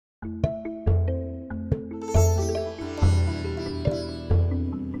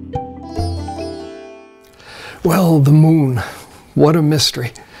Well, the moon, what a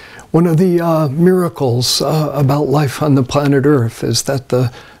mystery. One of the miracles about life on the planet Earth is that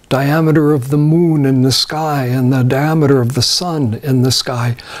the diameter of the moon in the sky and the diameter of the sun in the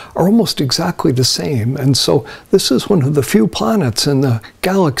sky are almost exactly the same. And so this is one of the few planets in the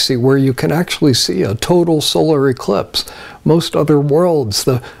galaxy where you can actually see a total solar eclipse. Most other worlds,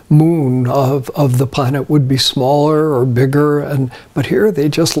 the moon of the planet would be smaller or bigger, but here they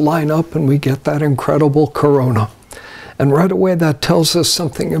just line up and we get that incredible corona. And right away that tells us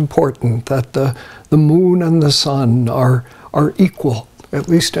something important, that the moon and the sun are equal, at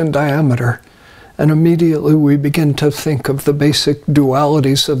least in diameter. And immediately we begin to think of the basic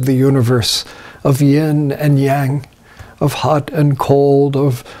dualities of the universe, of yin and yang, of hot and cold,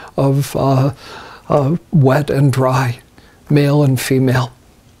 of wet and dry, male and female.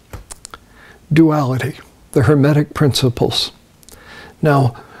 Duality, the Hermetic principles.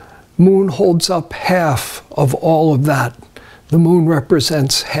 Now, moon holds up half of all of that. The moon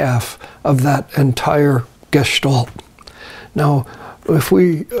represents half of that entire gestalt. Now, if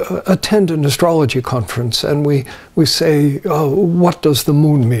we attend an astrology conference and we say, what does the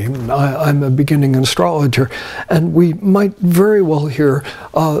moon mean? I'm a beginning astrologer, and we might very well hear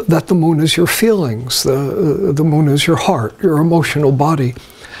that the moon is your feelings, the moon is your heart, your emotional body.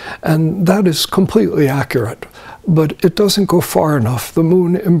 And that is completely accurate, but it doesn't go far enough. The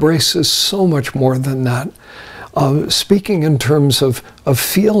moon embraces so much more than that. Speaking in terms of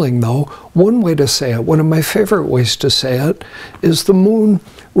feeling, though, one way to say it, one of my favorite ways to say it, is the moon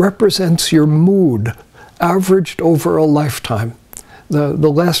represents your mood averaged over a lifetime.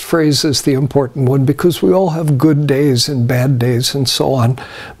 The last phrase is the important one, because we all have good days and bad days and so on.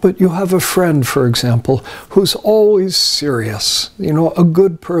 But you have a friend, for example, who's always serious. You know, a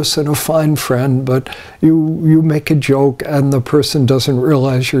good person, a fine friend, but you make a joke and the person doesn't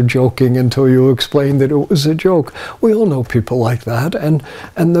realize you're joking until you explain that it was a joke. We all know people like that, and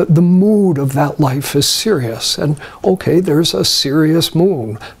the mood of that life is serious. And okay, there's a serious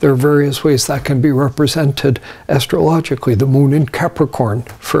moon. There are various ways that can be represented astrologically. The moon in Capricorn,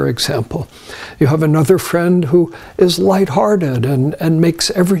 for example. You have another friend who is lighthearted and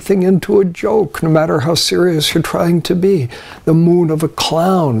makes everything into a joke, no matter how serious you're trying to be. The moon of a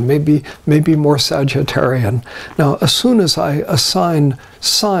clown, maybe more Sagittarian. Now, as soon as I assign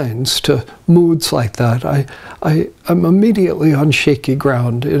signs to moods like that, I'm immediately on shaky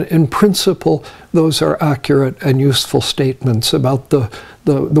ground. In principle, those are accurate and useful statements about the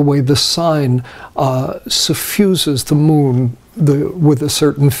way the sign suffuses the moon with a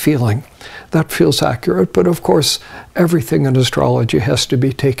certain feeling. That feels accurate, but of course everything in astrology has to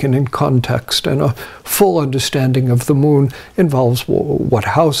be taken in context, and a full understanding of the moon involves what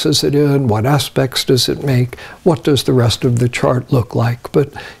house is it in, what aspects does it make, what does the rest of the chart look like.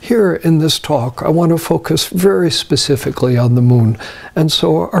 But here in this talk I want to focus very specifically on the moon. And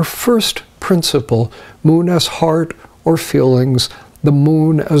so our first principle, moon as heart or feelings, the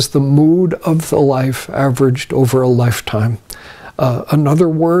moon as the mood of the life averaged over a lifetime. Another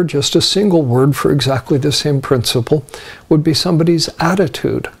word, just a single word for exactly the same principle, would be somebody's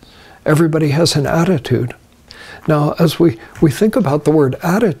attitude. Everybody has an attitude. Now, as we think about the word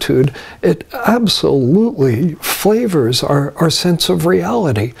attitude, it absolutely flavors our sense of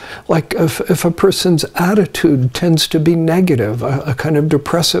reality. Like if a person's attitude tends to be negative, a kind of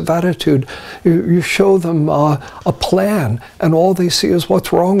depressive attitude, you show them a plan and all they see is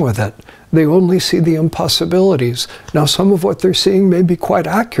what's wrong with it. They only see the impossibilities. Now, some of what they're seeing may be quite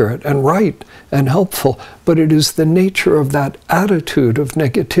accurate and right and helpful, but it is the nature of that attitude of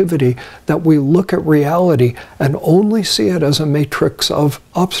negativity that we look at reality and only see it as a matrix of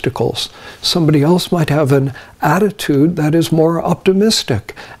obstacles. Somebody else might have an attitude that is more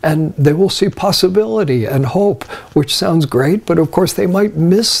optimistic, and they will see possibility and hope, which sounds great, but of course they might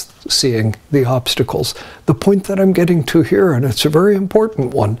miss seeing the obstacles. The point that I'm getting to here, and it's a very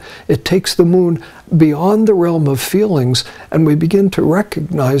important one, it takes the moon beyond the realm of feelings, and we begin to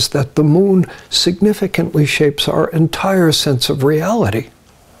recognize that the moon significantly shapes our entire sense of reality.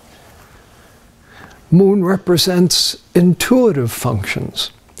 Moon represents intuitive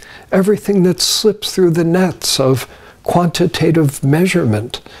functions. Everything that slips through the nets of quantitative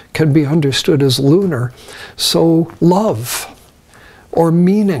measurement can be understood as lunar. So love, or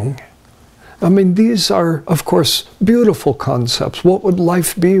meaning, I mean, these are, of course, beautiful concepts. What would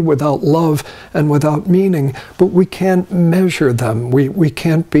life be without love and without meaning? But we can't measure them. We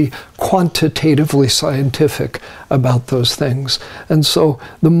can't be quantitatively scientific about those things. And so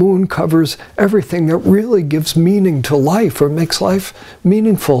the moon covers everything that really gives meaning to life or makes life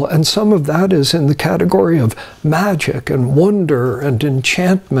meaningful. And some of that is in the category of magic and wonder and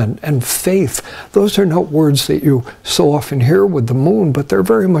enchantment and faith. Those are not words that you so often hear with the moon, but they're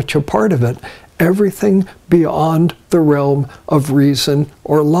very much a part of it. Everything beyond the realm of reason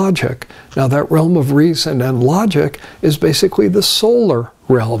or logic. Now, that realm of reason and logic is basically the solar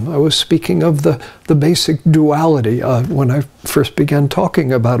realm. I was speaking of the basic duality when I first began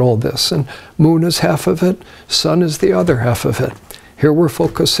talking about all this. And moon is half of it, sun is the other half of it. Here we're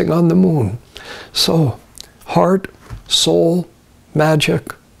focusing on the moon. So, heart, soul,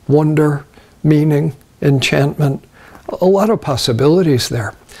 magic, wonder, meaning, enchantment, a lot of possibilities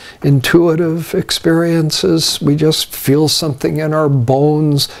there. Intuitive experiences, we just feel something in our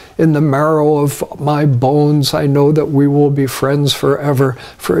bones, in the marrow of my bones, I know that we will be friends forever,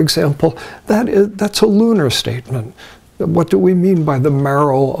 for example. That's a lunar statement. What do we mean by the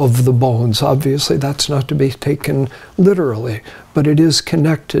marrow of the bones? Obviously, that's not to be taken literally, but it is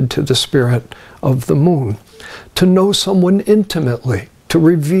connected to the spirit of the moon. To know someone intimately, to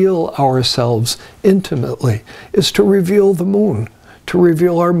reveal ourselves intimately, is to reveal the moon, to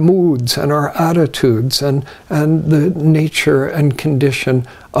reveal our moods and our attitudes and the nature and condition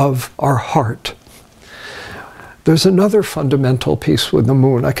of our heart. There's another fundamental piece with the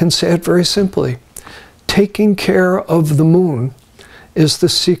moon. I can say it very simply. Taking care of the moon is the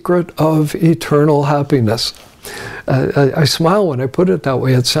secret of eternal happiness. I smile when I put it that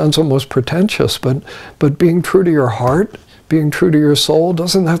way. It sounds almost pretentious, but being true to your heart, being true to your soul,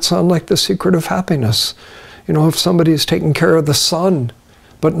 doesn't that sound like the secret of happiness? You know, if somebody is taking care of the sun,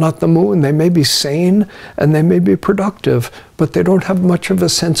 but not the moon, they may be sane and they may be productive, but they don't have much of a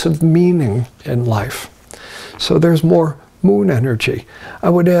sense of meaning in life. So there's more moon energy. I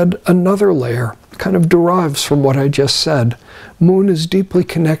would add another layer, kind of derives from what I just said. Moon is deeply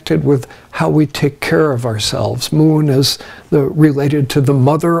connected with how we take care of ourselves. Moon is related to the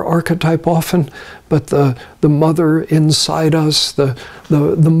mother archetype often, but the mother inside us, the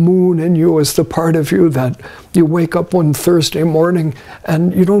moon in you is the part of you that you wake up one Thursday morning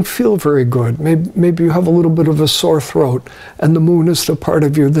and you don't feel very good. Maybe you have a little bit of a sore throat, and the moon is the part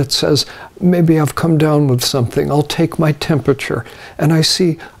of you that says, maybe I've come down with something, I'll take my temperature, and I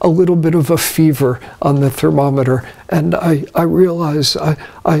see a little bit of a fever on the thermometer, and I realize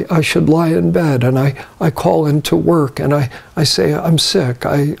I should lie in bed, and I call into work, and I say, I'm sick,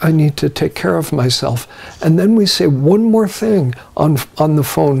 I need to take care of myself. And then we say one more thing on the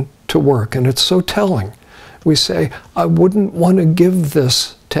phone to work, and it's so telling. We say, I wouldn't want to give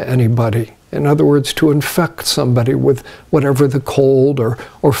this to anybody. In other words, to infect somebody with whatever the cold or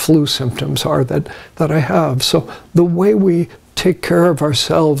flu symptoms are that I have. So the way we take care of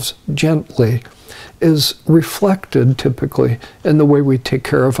ourselves gently is reflected typically in the way we take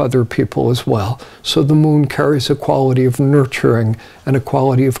care of other people as well. So the moon carries a quality of nurturing and a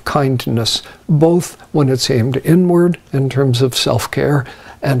quality of kindness, both when it's aimed inward in terms of self-care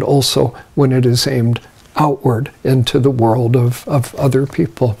and also when it is aimed outward into the world of other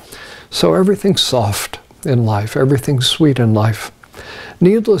people. So everything's soft in life, everything's sweet in life.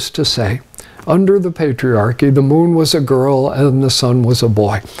 Needless to say, under the patriarchy, the moon was a girl and the sun was a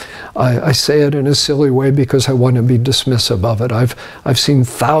boy. I say it in a silly way because I want to be dismissive of it. I've seen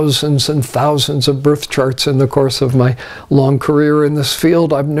thousands and thousands of birth charts in the course of my long career in this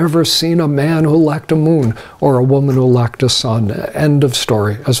field. I've never seen a man who lacked a moon or a woman who lacked a sun. End of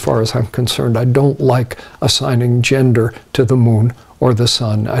story, as far as I'm concerned. I don't like assigning gender to the moon or the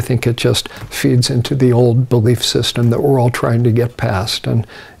sun. I think it just feeds into the old belief system that we're all trying to get past, and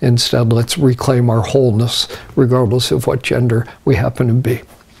instead let's reclaim our wholeness regardless of what gender we happen to be.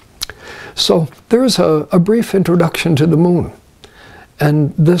 So there's a brief introduction to the moon.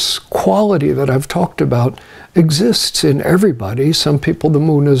 And this quality that I've talked about exists in everybody. Some people, the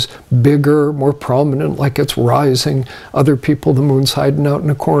moon is bigger, more prominent, like it's rising. Other people, the moon's hiding out in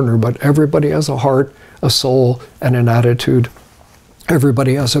a corner. But everybody has a heart, a soul, and an attitude.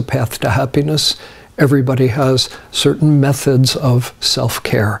 Everybody has a path to happiness. Everybody has certain methods of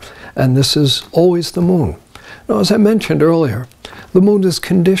self-care. And this is always the moon. Now, as I mentioned earlier, the moon is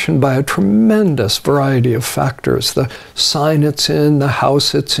conditioned by a tremendous variety of factors. The sign it's in, the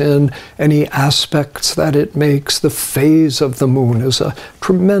house it's in, any aspects that it makes, the phase of the moon is a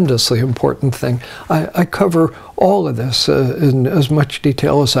tremendously important thing. I cover all of this in as much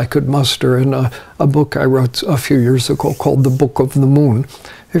detail as I could muster in a book I wrote a few years ago called The Book of the Moon.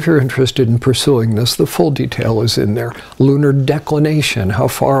 if you're interested in pursuing this, the full detail is in there. Lunar declination, how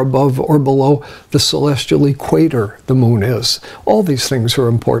far above or below the celestial equator the moon is. All these things are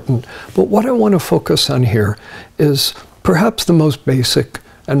important. But what I want to focus on here is perhaps the most basic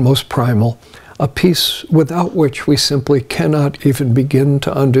and most primal, a piece without which we simply cannot even begin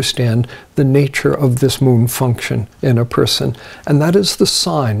to understand the nature of this moon function in a person. And that is the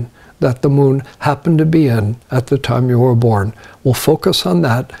sign that the moon happened to be in at the time you were born. We'll focus on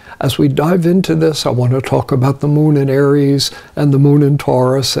that. As we dive into this, I want to talk about the moon in Aries and the moon in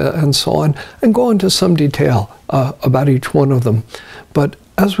Taurus and so on, and go into some detail about each one of them. But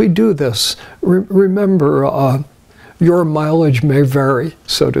as we do this, remember, your mileage may vary,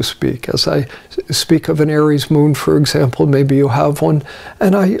 so to speak. As I speak of an Aries moon, for example, maybe you have one,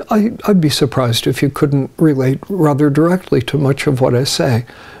 and I'd be surprised if you couldn't relate rather directly to much of what I say.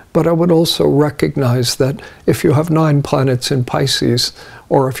 But I would also recognize that if you have 9 planets in Pisces,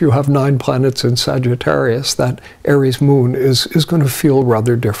 or if you have 9 planets in Sagittarius, that Aries moon is going to feel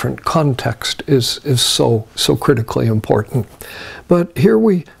rather different. Context is so critically important. But here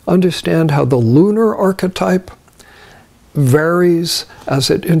we understand how the lunar archetype varies as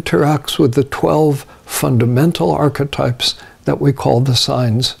it interacts with the 12 fundamental archetypes that we call the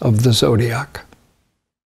signs of the zodiac.